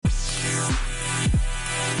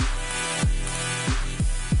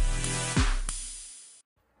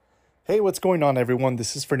Hey, what's going on, everyone?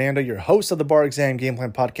 This is Fernando, your host of the Bar Exam Game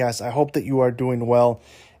Plan Podcast. I hope that you are doing well.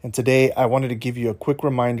 And today I wanted to give you a quick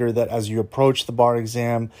reminder that as you approach the bar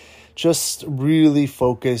exam, just really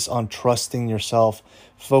focus on trusting yourself,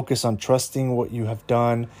 focus on trusting what you have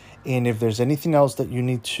done. And if there's anything else that you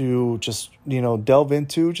need to just, delve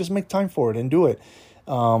into, just make time for it and do it.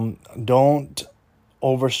 Don't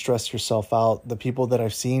overstress yourself out. The people that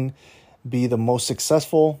I've seen be the most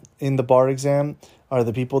successful in the bar exam are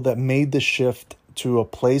the people that made the shift to a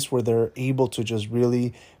place where they're able to just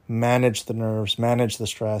really manage the nerves, manage the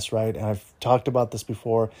stress, right? And I've talked about this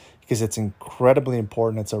before because it's incredibly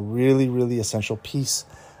important. It's a really, really essential piece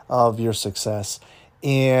of your success.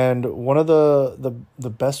 And one of the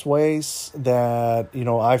best ways that,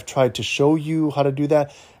 I've tried to show you how to do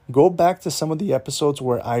that, go back to some of the episodes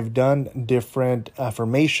where I've done different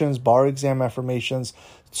affirmations, bar exam affirmations,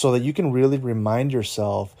 so that you can really remind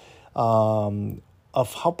yourself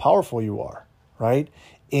of how powerful you are, right?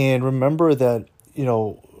 And remember that,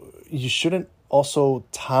 you shouldn't also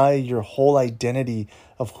tie your whole identity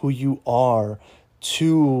of who you are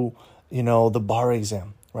to, the bar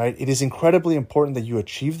exam, right? It is incredibly important that you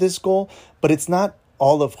achieve this goal, but it's not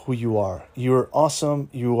all of who you are. You're awesome.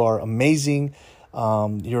 You are amazing.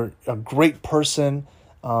 You're a great person.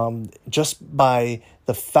 Just by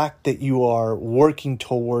the fact that you are working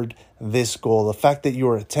toward this goal, the fact that you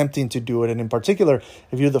are attempting to do it, and in particular,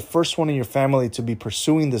 if you're the first one in your family to be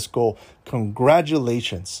pursuing this goal,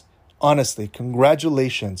 congratulations. Honestly,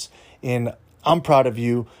 congratulations. And I'm proud of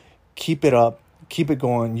you. Keep it up. Keep it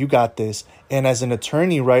going. You got this. And as an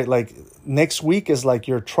attorney, right, like next week is like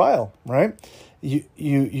your trial, right?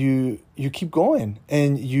 You keep going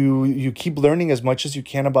and you keep learning as much as you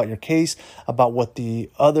can about your case, about what the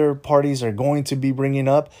other parties are going to be bringing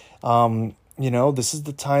up. This is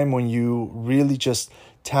the time when you really just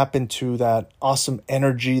tap into that awesome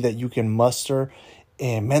energy that you can muster,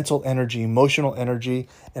 and mental energy, emotional energy,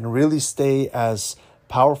 and really stay as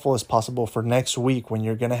powerful as possible for next week when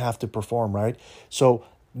you're going to have to perform, right? So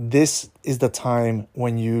this is the time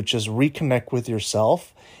when you just reconnect with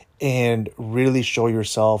yourself and really show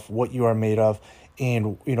yourself what you are made of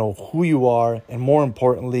and, who you are. And more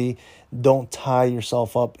importantly, don't tie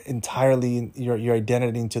yourself up entirely, your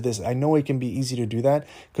identity into this. I know it can be easy to do that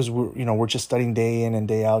because we're just studying day in and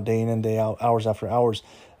day out, hours after hours.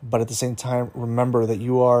 But at the same time, remember that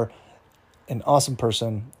you are an awesome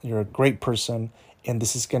person. You're a great person. And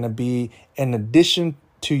this is going to be an addition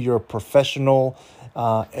to your professional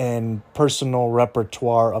and personal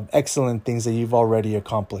repertoire of excellent things that you've already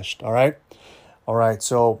accomplished. All right.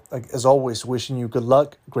 So as always, wishing you good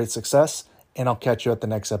luck, great success, and I'll catch you at the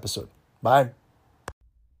next episode. Bye.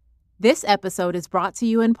 This episode is brought to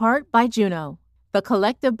you in part by Juno, the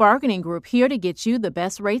collective bargaining group here to get you the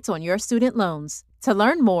best rates on your student loans. To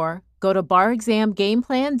learn more, go to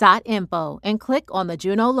barexamgameplan.info and click on the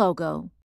Juno logo.